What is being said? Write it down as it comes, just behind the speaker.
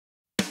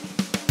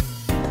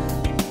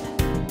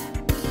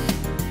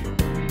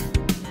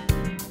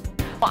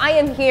Well, I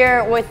am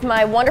here with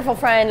my wonderful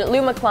friend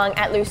Lou McClung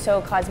at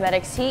Lusso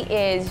Cosmetics. He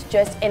is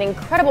just an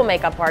incredible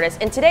makeup artist.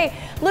 And today,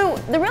 Lou,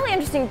 the really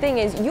interesting thing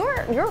is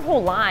your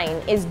whole line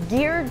is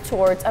geared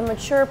towards a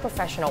mature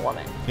professional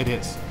woman. It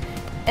is.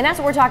 And that's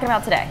what we're talking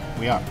about today.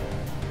 We are.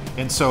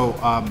 And so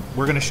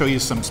we're going to show you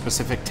some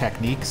specific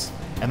techniques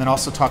and then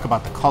also talk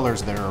about the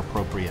colors that are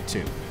appropriate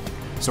too.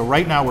 So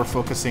right now we're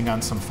focusing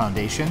on some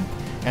foundation,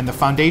 and the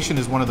foundation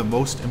is one of the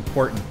most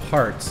important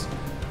parts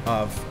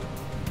of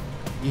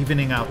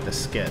evening out the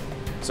skin.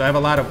 So I have a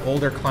lot of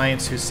older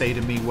clients who say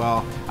to me,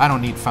 well, I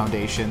don't need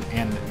foundation,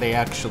 and they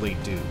actually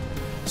do.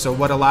 So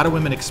what a lot of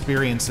women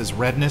experience is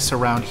redness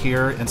around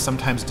here and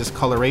sometimes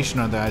discoloration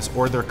under the eyes,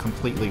 or they're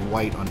completely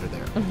white under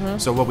there.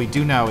 So what we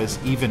do now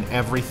is even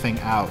everything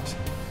out,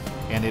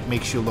 and it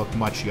makes you look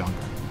much younger.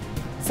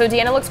 So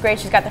Deanna looks great.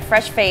 She's got the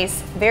fresh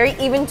face, very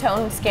even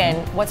toned skin.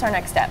 What's our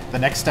next step? The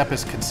next step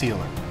is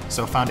concealer.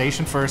 So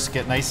foundation first,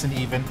 get nice and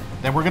even.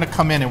 Then we're gonna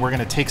come in and we're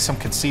gonna take some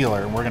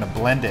concealer and we're gonna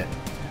blend it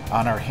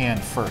on our hand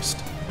first,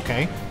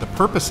 okay? The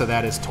purpose of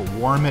that is to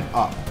warm it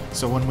up.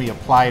 So when we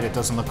apply it, it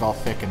doesn't look all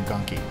thick and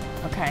gunky.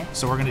 Okay.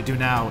 So what we're gonna do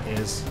now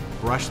is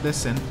brush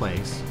this in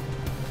place.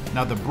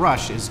 Now the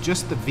brush is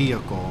just the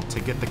vehicle to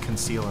get the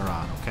concealer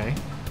on, okay?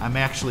 I'm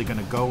actually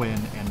gonna go in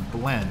and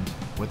blend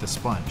with a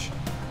sponge.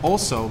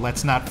 Also,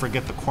 let's not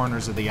forget the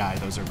corners of the eye.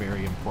 Those are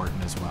very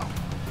important as well.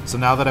 So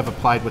now that I've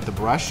applied with the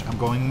brush, I'm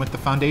going with the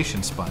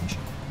foundation sponge.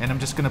 And I'm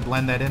just gonna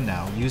blend that in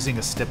now using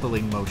a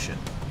stippling motion,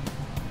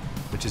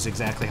 which is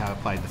exactly how I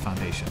applied the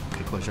foundation.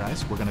 Okay, close your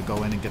eyes. We're gonna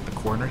go in and get the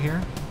corner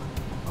here.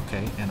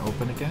 Okay, and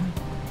open again.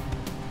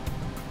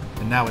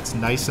 And now it's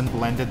nice and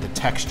blended. The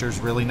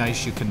texture's really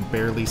nice. You can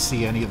barely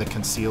see any of the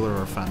concealer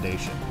or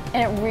foundation.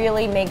 And it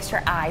really makes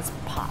your eyes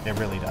pop. It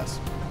really does.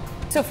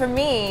 So for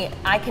me,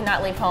 I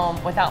cannot leave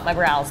home without my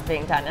brows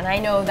being done. And I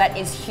know that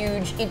is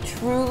huge. It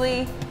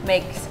truly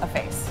makes a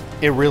face.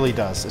 It really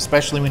does,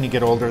 especially when you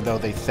get older though,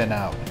 they thin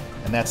out.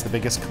 And that's the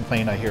biggest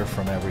complaint I hear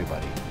from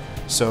everybody.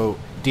 So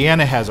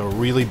Deanna has a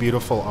really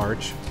beautiful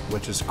arch,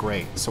 which is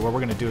great. So what we're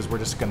gonna do is we're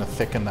just gonna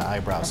thicken the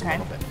eyebrows a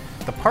little bit.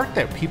 The part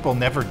that people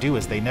never do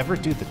is they never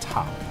do the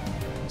top.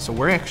 So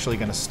we're actually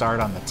gonna start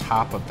on the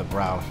top of the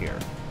brow here.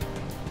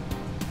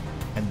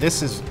 And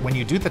this is, when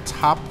you do the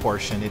top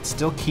portion, it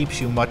still keeps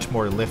you much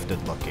more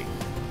lifted looking.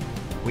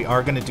 We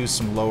are gonna do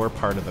some lower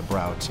part of the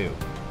brow too.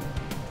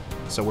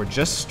 So we're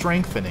just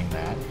strengthening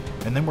that,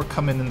 and then we're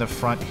coming in the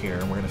front here,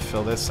 and we're gonna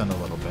fill this in a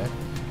little bit.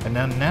 And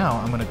then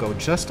now I'm gonna go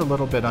just a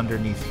little bit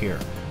underneath here.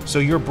 So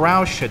your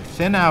brow should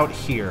thin out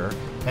here,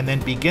 and then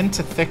begin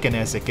to thicken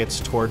as it gets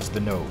towards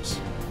the nose.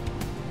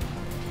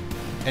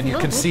 And you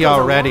can see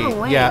already,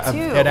 yeah,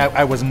 and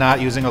I was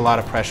not using a lot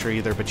of pressure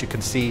either, but you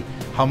can see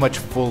how much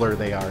fuller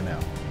they are now.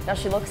 Now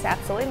she looks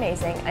absolutely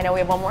amazing. I know we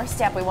have one more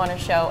step we want to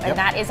show, and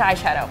that is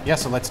eyeshadow. Yeah,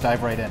 so let's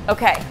dive right in.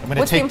 Okay,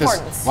 what's the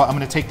importance? Well, I'm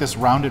gonna take this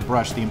rounded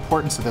brush. The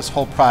importance of this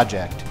whole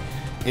project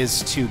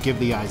is to give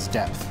the eyes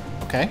depth,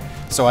 okay?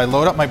 So I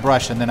load up my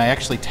brush and then I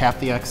actually tap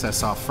the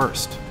excess off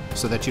first,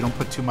 so that you don't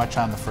put too much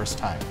on the first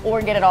time.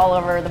 Or get it all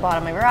over the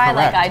bottom of your eye.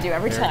 Correct. Like I do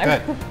every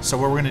time. Good. So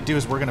what we're gonna do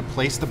is we're gonna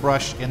place the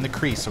brush in the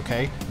crease,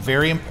 okay?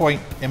 Very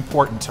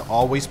important to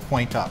always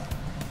point up.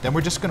 Then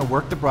we're just gonna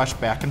work the brush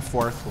back and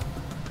forth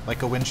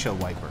like a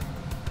windshield wiper.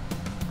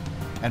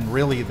 And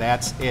really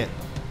that's it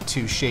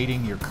to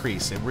shading your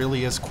crease. It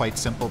really is quite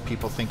simple.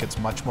 People think it's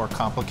much more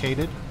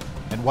complicated.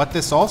 And what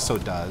this also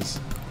does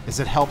is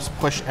it helps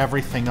push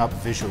everything up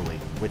visually,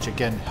 which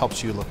again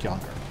helps you look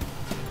younger.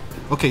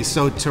 Okay,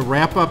 so to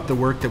wrap up the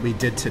work that we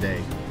did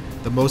today,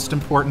 the most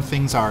important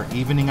things are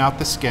evening out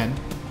the skin,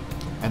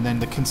 and then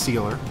the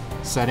concealer,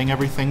 setting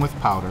everything with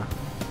powder,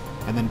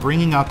 and then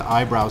bringing out the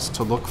eyebrows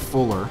to look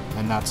fuller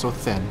and not so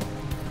thin,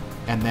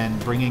 and then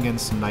bringing in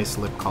some nice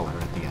lip color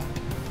at the end.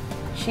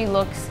 She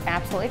looks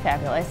absolutely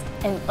fabulous.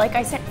 And like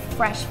I said,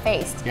 fresh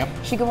faced. Yep.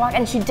 She can walk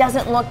and she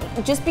doesn't look,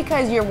 just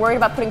because you're worried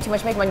about putting too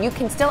much makeup on, you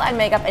can still add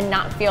makeup and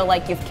not feel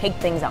like you've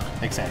caked things on.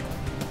 Exactly.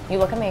 You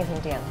look amazing,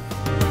 Dan.